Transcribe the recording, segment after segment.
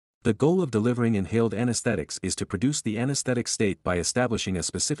The goal of delivering inhaled anesthetics is to produce the anesthetic state by establishing a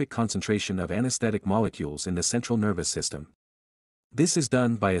specific concentration of anesthetic molecules in the central nervous system. This is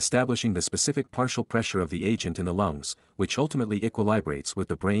done by establishing the specific partial pressure of the agent in the lungs, which ultimately equilibrates with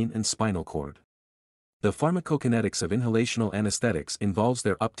the brain and spinal cord. The pharmacokinetics of inhalational anesthetics involves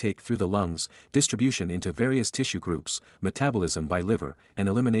their uptake through the lungs, distribution into various tissue groups, metabolism by liver, and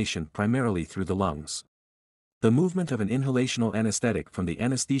elimination primarily through the lungs. The movement of an inhalational anesthetic from the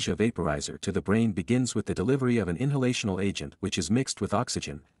anesthesia vaporizer to the brain begins with the delivery of an inhalational agent which is mixed with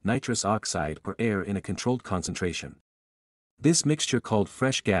oxygen, nitrous oxide or air in a controlled concentration. This mixture called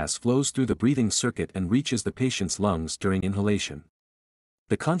fresh gas flows through the breathing circuit and reaches the patient's lungs during inhalation.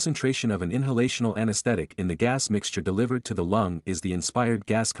 The concentration of an inhalational anesthetic in the gas mixture delivered to the lung is the inspired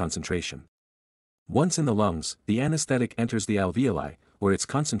gas concentration. Once in the lungs, the anesthetic enters the alveoli, where its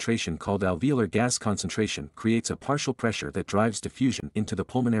concentration called alveolar gas concentration creates a partial pressure that drives diffusion into the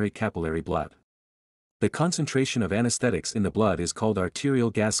pulmonary capillary blood. The concentration of anesthetics in the blood is called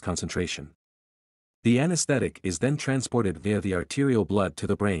arterial gas concentration. The anesthetic is then transported via the arterial blood to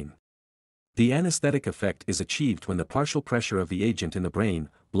the brain. The anesthetic effect is achieved when the partial pressure of the agent in the brain,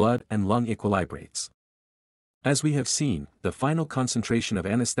 blood and lung equilibrates. As we have seen, the final concentration of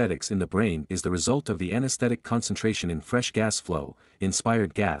anesthetics in the brain is the result of the anesthetic concentration in fresh gas flow,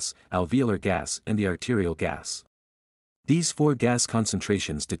 inspired gas, alveolar gas and the arterial gas. These four gas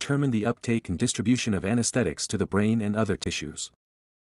concentrations determine the uptake and distribution of anesthetics to the brain and other tissues.